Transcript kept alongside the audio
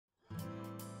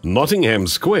Nottingham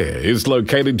Square is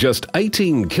located just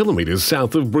 18 kilometres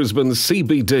south of Brisbane's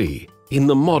CBD in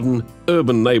the modern,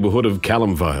 urban neighbourhood of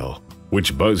Calamvale,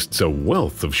 which boasts a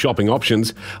wealth of shopping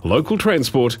options, local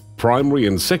transport, primary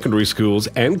and secondary schools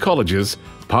and colleges,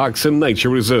 parks and nature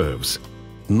reserves.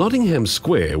 Nottingham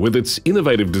Square, with its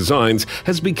innovative designs,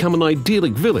 has become an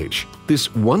idyllic village.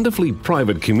 This wonderfully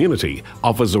private community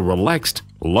offers a relaxed,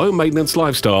 low-maintenance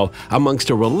lifestyle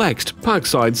amongst a relaxed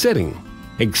parkside setting.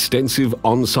 Extensive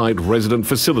on-site resident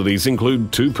facilities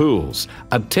include 2 pools,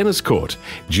 a tennis court,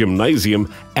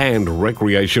 gymnasium and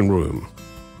recreation room.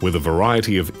 With a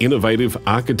variety of innovative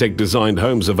architect-designed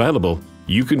homes available,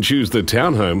 you can choose the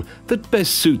townhome that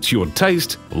best suits your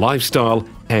taste, lifestyle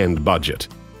and budget.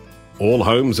 All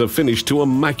homes are finished to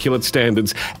immaculate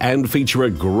standards and feature a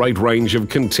great range of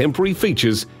contemporary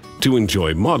features to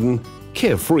enjoy modern,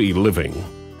 carefree living.